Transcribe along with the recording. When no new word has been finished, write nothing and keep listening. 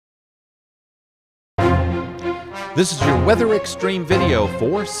This is your Weather Xtreme video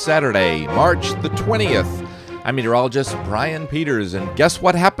for Saturday, March the 20th. I'm meteorologist Brian Peters, and guess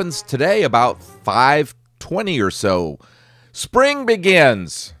what happens today about 5:20 or so? Spring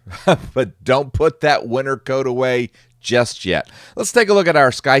begins, but don't put that winter coat away just yet. Let's take a look at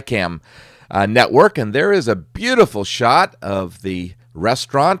our Skycam network, and there is a beautiful shot of the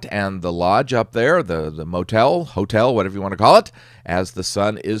restaurant and the lodge up there, the motel, hotel, whatever you want to call it, as the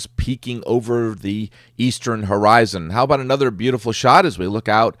sun is peeking over the eastern horizon. How about another beautiful shot as we look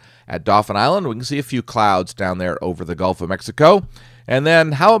out at Dauphin Island? We can see a few clouds down there over the Gulf of Mexico. And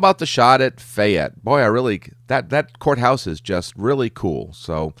then how about the shot at Fayette? Boy, that courthouse is just really cool.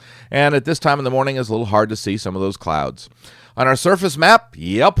 So, and at this time in the morning, it's a little hard to see some of those clouds. On our surface map,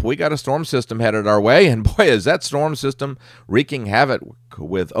 yep, we got a storm system headed our way, and boy, is that storm system wreaking havoc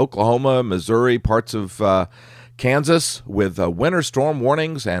with Oklahoma, Missouri, parts of Kansas, with winter storm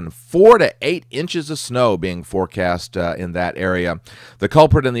warnings and 4 to 8 inches of snow being forecast in that area. The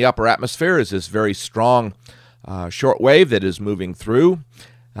culprit in the upper atmosphere is this very strong short wave that is moving through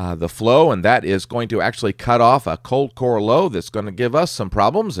the flow, and that is going to actually cut off a cold core low that's going to give us some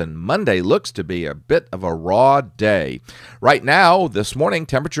problems, and Monday looks to be a bit of a raw day. Right now, this morning,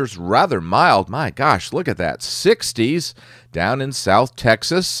 temperatures rather mild. My gosh, look at that. 60s down in South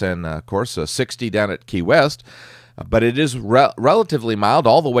Texas, and of course a 60 down at Key West. But it is relatively mild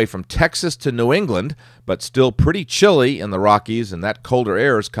all the way from Texas to New England, but still pretty chilly in the Rockies, and that colder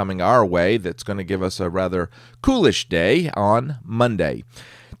air is coming our way. That's going to give us a rather coolish day on Monday.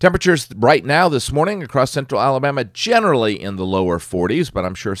 Temperatures right now this morning across central Alabama generally in the lower 40s, but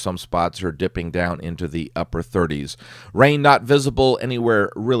I'm sure some spots are dipping down into the upper 30s. Rain not visible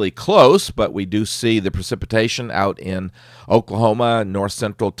anywhere really close, but we do see the precipitation out in Oklahoma, north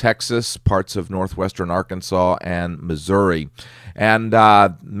central Texas, parts of northwestern Arkansas, and Missouri. And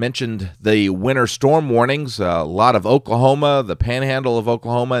mentioned the winter storm warnings, a lot of Oklahoma, the panhandle of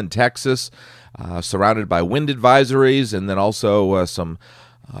Oklahoma and Texas, surrounded by wind advisories, and then also some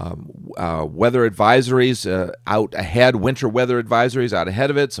weather advisories out ahead, winter weather advisories out ahead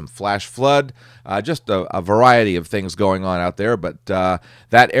of it, some flash flood, just a variety of things going on out there. But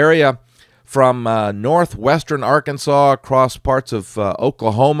that area from northwestern Arkansas across parts of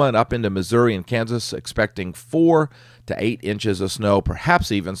Oklahoma and up into Missouri and Kansas, expecting 4 to 8 inches of snow,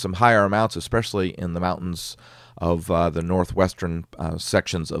 perhaps even some higher amounts, especially in the mountains of the northwestern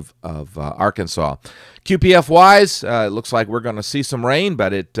sections of Arkansas. QPF-wise, it looks like we're going to see some rain,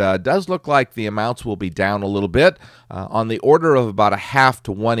 but it does look like the amounts will be down a little bit, on the order of about 1/2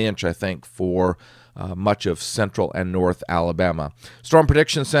 to 1 inch, I think, for much of central and north Alabama. Storm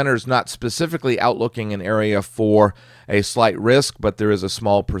Prediction Center is not specifically outlooking an area for a slight risk, but there is a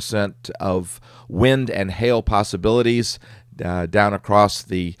small percent of wind and hail possibilities down across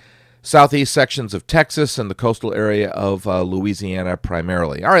the southeast sections of Texas and the coastal area of Louisiana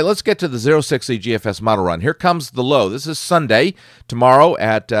primarily. All right, let's get to the 060 GFS model run. Here comes the low. This is Sunday, tomorrow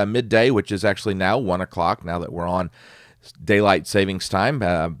at midday, which is actually now 1 o'clock, now that we're on daylight savings time.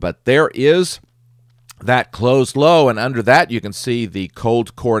 But there is that closed low, and under that you can see the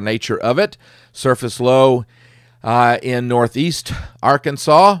cold core nature of it. Surface low in northeast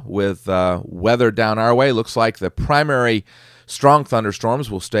Arkansas with weather down our way. Looks like the primary strong thunderstorms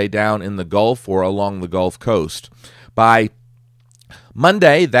will stay down in the Gulf or along the Gulf Coast. By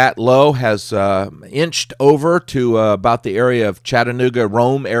Monday, that low has inched over to about the area of Chattanooga,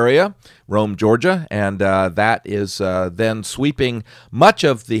 Rome, Georgia, and that is then sweeping much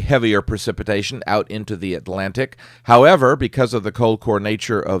of the heavier precipitation out into the Atlantic. However, because of the cold core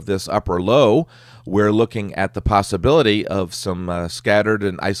nature of this upper low, we're looking at the possibility of some scattered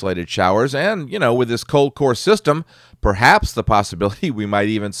and isolated showers, and, you know, with this cold core system, perhaps the possibility we might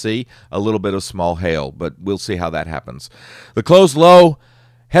even see a little bit of small hail, but we'll see how that happens. The closed low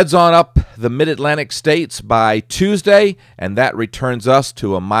heads on up the mid-Atlantic states by Tuesday, and that returns us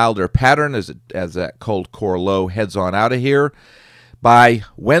to a milder pattern as that cold core low heads on out of here. By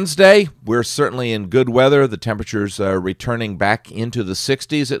Wednesday, we're certainly in good weather. The temperatures are returning back into the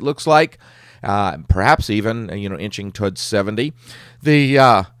 60s, it looks like, perhaps even, inching towards 70.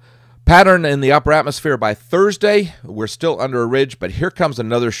 The pattern in the upper atmosphere by Thursday, we're still under a ridge, but here comes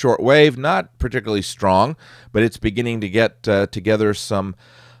another short wave, not particularly strong, but it's beginning to get together some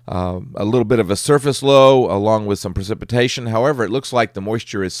a little bit of a surface low along with some precipitation. However, it looks like the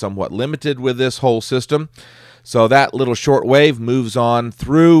moisture is somewhat limited with this whole system. So that little short wave moves on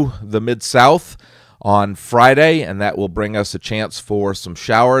through the mid-south on Friday, and that will bring us a chance for some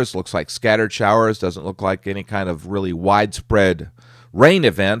showers. Looks like scattered showers. Doesn't look like any kind of really widespread rain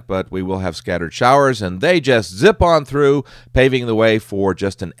event, but we will have scattered showers, and they just zip on through, paving the way for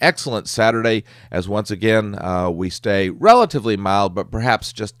just an excellent Saturday, as once again we stay relatively mild, but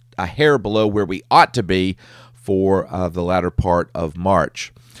perhaps just a hair below where we ought to be for the latter part of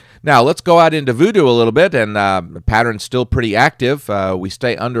March. Now, let's go out into Voodoo a little bit, and the pattern's still pretty active. We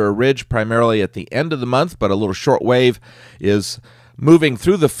stay under a ridge primarily at the end of the month, but a little short wave is moving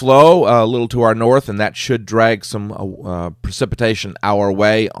through the flow a little to our north, and that should drag some precipitation our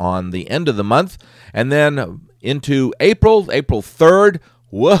way on the end of the month. And then into April 3rd,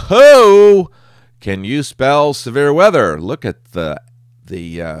 whoa! Can you spell severe weather? Look at the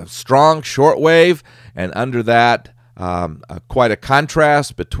strong short wave, and under that, quite a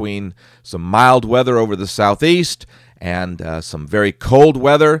contrast between some mild weather over the southeast and some very cold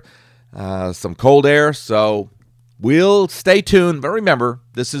weather, some cold air. So we'll stay tuned, but remember,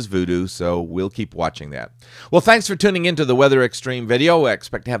 this is Voodoo, so we'll keep watching that. Well, thanks for tuning into the Weather Xtreme video. I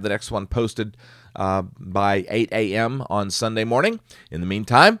expect to have the next one posted by 8 a.m. on Sunday morning. In the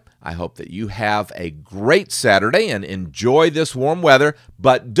meantime, I hope that you have a great Saturday and enjoy this warm weather,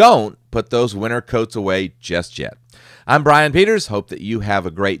 but don't put those winter coats away just yet. I'm Brian Peters. Hope that you have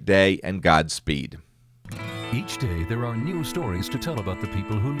a great day, and Godspeed. Each day there are new stories to tell about the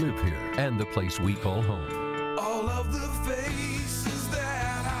people who live here and the place we call home. All of the faces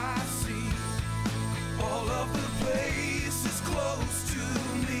that I see, all of the places close to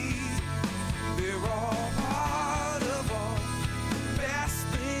me, they're all part of all the best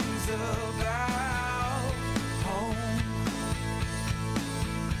things about home.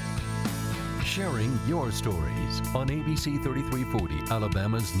 Sharing your stories on ABC 3340,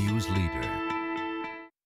 Alabama's news leader.